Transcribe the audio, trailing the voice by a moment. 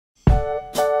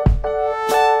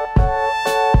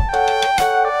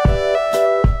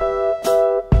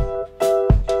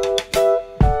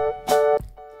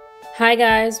Hi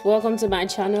guys, welcome to my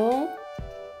channel.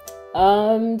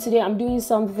 Today I'm doing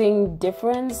something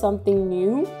different, something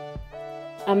new.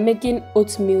 I'm making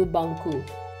oatmeal banku.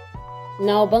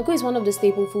 Now banku is one of the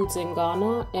staple foods in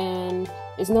Ghana, and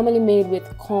it's normally made with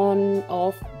corn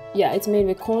it's made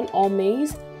with corn or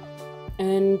maize.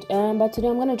 And but today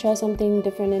I'm gonna try something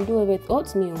different and do it with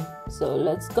oatmeal. So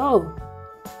let's go.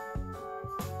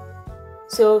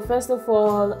 So first of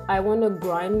all, I want to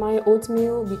grind my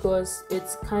oatmeal because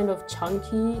it's kind of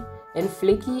chunky and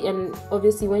flaky, and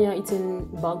obviously when you're eating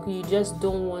banku, you just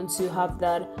don't want to have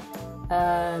that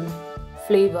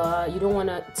flavor. You don't want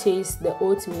to taste the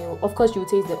oatmeal. Of course you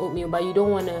taste the oatmeal, but you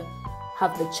don't want to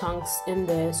have the chunks in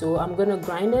there. So I'm gonna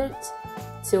grind it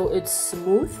till it's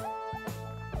smooth,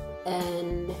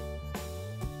 and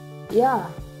yeah,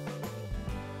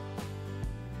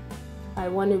 I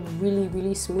want it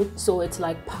really smooth, so it's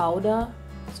like powder,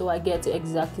 so I get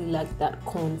exactly like that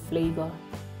corn flavor.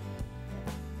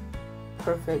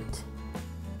 Perfect.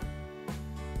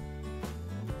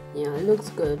 Yeah, it looks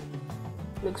good.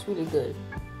 Looks really good.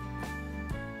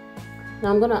 Now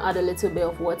I'm gonna add a little bit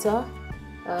of water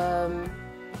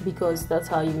because that's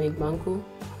how you make banku.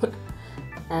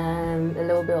 And a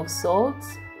little bit of salt.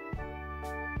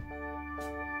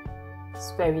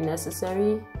 It's very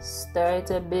necessary. Stir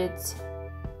it a bit.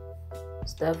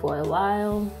 Stir for a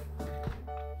while.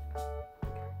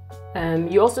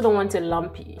 You also don't want it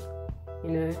lumpy, you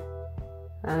know.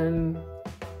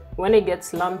 When it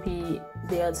gets lumpy,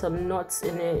 there are some nuts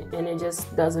in it and it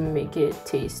just doesn't make it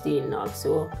tasty enough.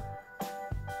 So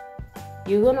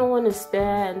you're gonna want to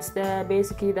stir and stir.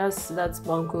 Basically that's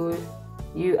banku.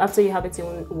 After you have it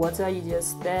in water, you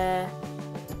just stir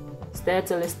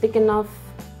till it's thick enough.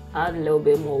 Add a little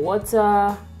bit more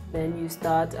water, then you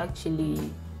start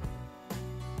actually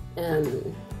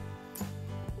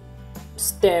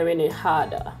stirring it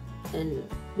harder, and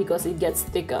because it gets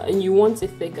thicker and you want it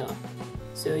thicker,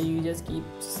 so you just keep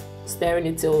stirring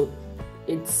it till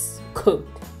it's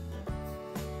cooked.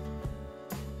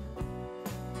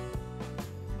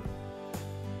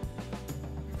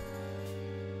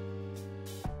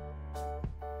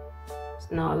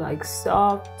 It's now like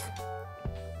soft.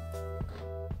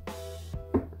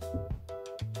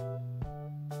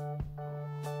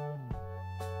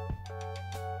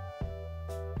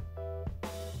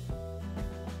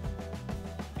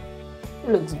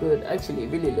 It looks good, actually,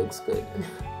 it really looks good.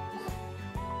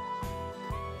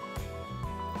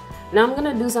 Now I'm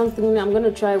gonna do something. I'm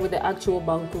gonna try with the actual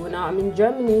banku. Now I'm in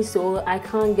Germany, so I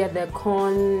can't get the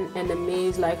corn and the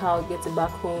maize like how I get it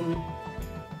back home.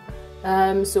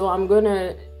 So I'm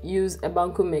gonna use a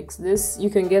banku mix. This you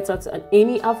can get at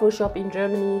any Afro shop in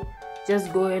Germany.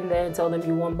 Just go in there and tell them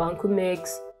you want banku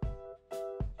mix.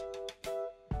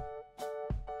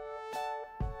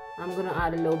 I'm gonna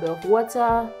add a little bit of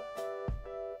water.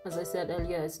 As I said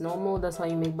earlier, it's normal, that's how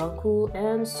you make banku,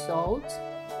 and salt.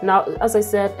 Now, as I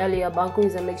said earlier, banku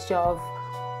is a mixture of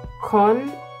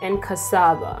corn and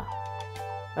cassava.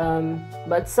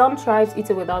 But some tribes eat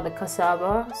it without the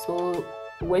cassava, so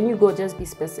when you go, just be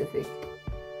specific.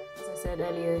 As I said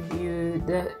earlier,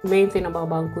 the main thing about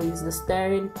banku is the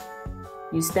stirring.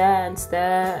 You stir and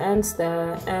stir and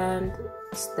stir and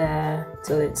stir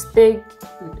till it's thick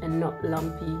and not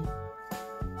lumpy.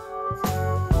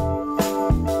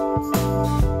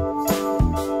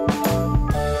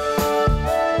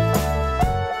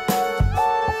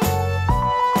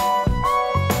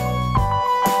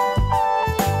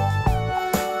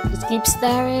 Keep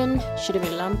stirring, shouldn't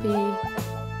be lumpy.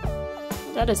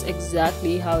 That is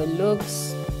exactly how it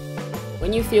looks.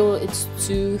 When you feel it's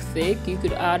too thick, you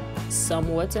could add some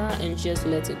water and just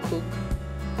let it cook.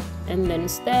 And then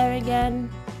stir again.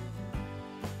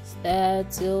 Stir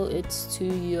till it's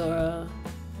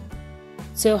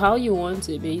till how you want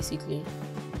it, basically.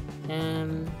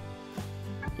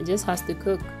 It just has to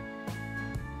cook.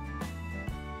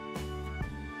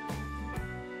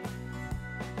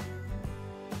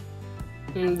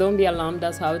 Don't be alarmed,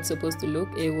 that's how it's supposed to look.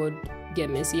 It would get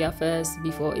messy at first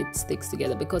before it sticks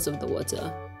together because of the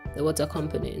water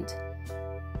component.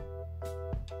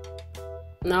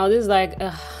 Now this is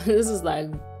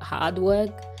like hard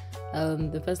work.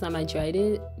 The first time I tried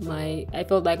it, I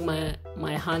felt like my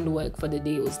handwork for the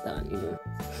day was done, you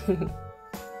know.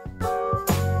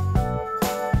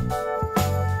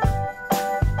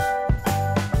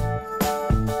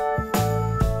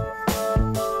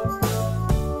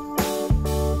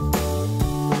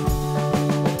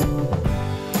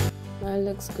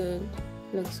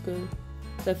 Looks good.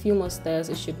 So a few more stirs,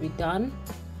 it should be done.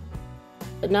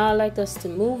 But now I'd like us to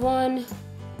move on,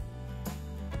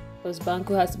 because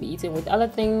banku has to be eaten with other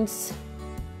things.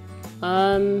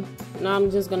 Now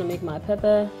I'm just gonna make my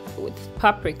pepper with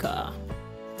paprika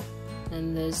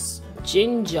and this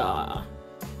ginger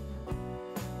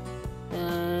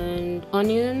and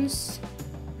onions,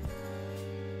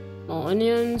 more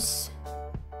onions,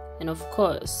 and of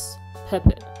course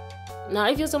pepper. Now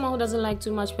if you're someone who doesn't like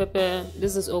too much pepper,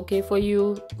 this is okay for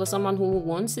you. For someone who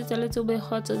wants it a little bit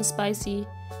hot and spicy,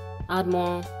 add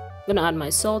more. I'm gonna add my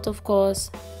salt, of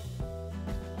course,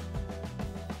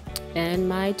 and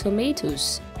my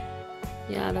tomatoes.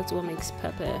 Yeah, that's what makes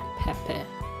pepper.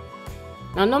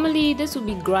 Now normally this would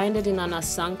be grinded in an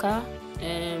asanka,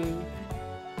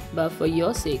 but for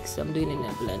your sakes I'm doing it in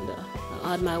a blender.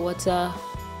 I'll add my water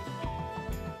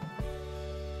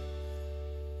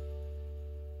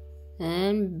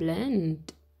and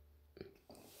blend.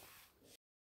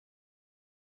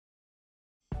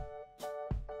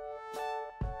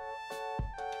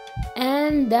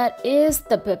 And that is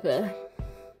the pepper.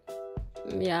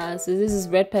 Yeah, so this is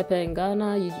red pepper in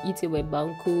Ghana. You eat it with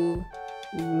banku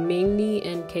mainly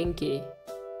and kenke,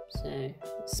 so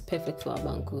it's perfect for our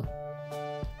banku.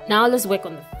 Now let's work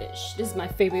on the fish. This is my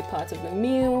favorite part of the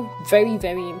meal. Very,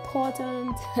 very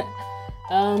important.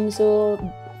 So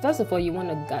first of all, you want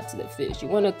to gut the fish. You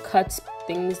want to cut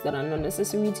things that are not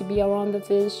necessary to be around the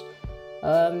fish.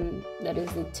 That is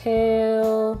the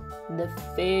tail, the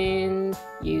fin.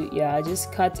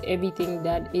 Just cut everything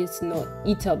that is not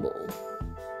eatable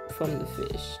from the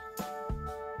fish.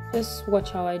 Just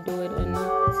watch how I do it.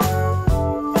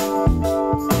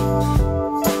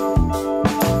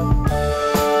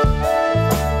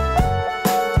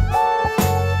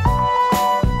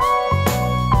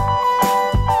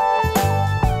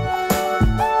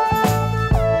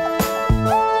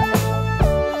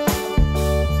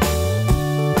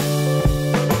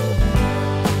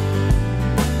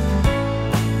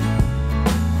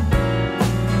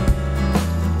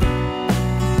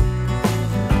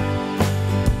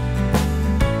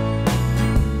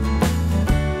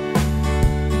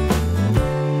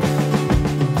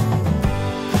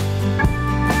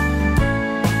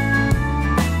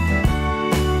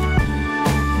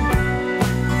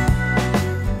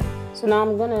 So now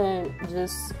I'm gonna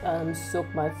just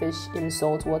soak my fish in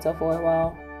salt water for a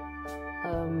while.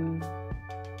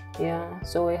 Yeah,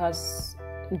 so it has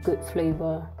good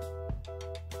flavor.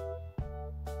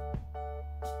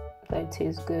 That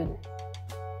tastes good.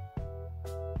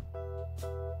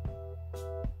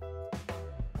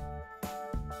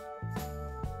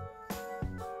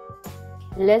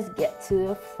 Let's get to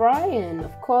the frying.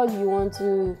 Of course, you want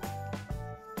to.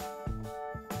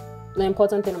 The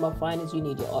important thing about frying is you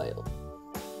need your oil.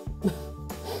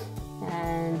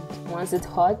 And once it's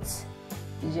hot,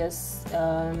 you just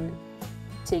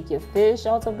take your fish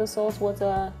out of the salt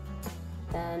water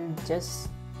and just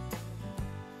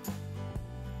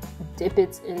dip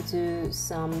it into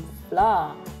some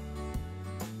flour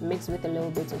mixed with a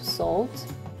little bit of salt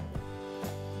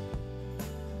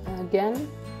again,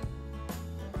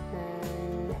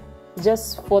 and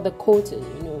just for the coating,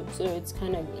 so it's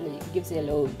kind of, it gives it a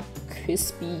little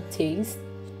crispy taste.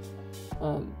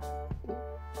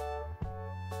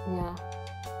 Yeah.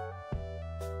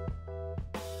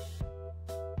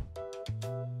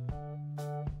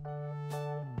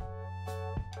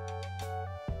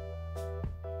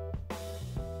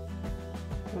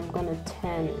 I'm gonna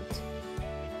turn it.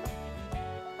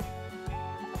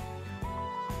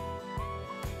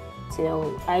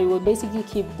 I will basically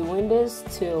keep doing this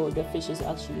till the fish is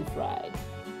actually fried.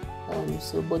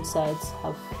 So both sides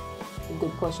have a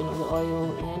good portion of the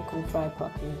oil and can fry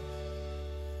properly.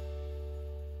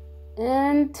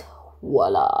 And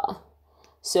voila!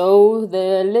 So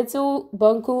the little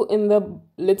banku in the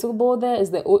little bowl there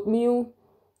is the oatmeal,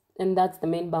 and that's the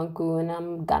main banku, and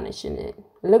I'm garnishing it.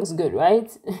 It looks good,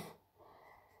 right?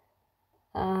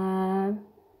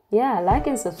 Yeah, like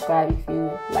and subscribe if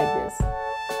you like this.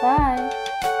 Bye!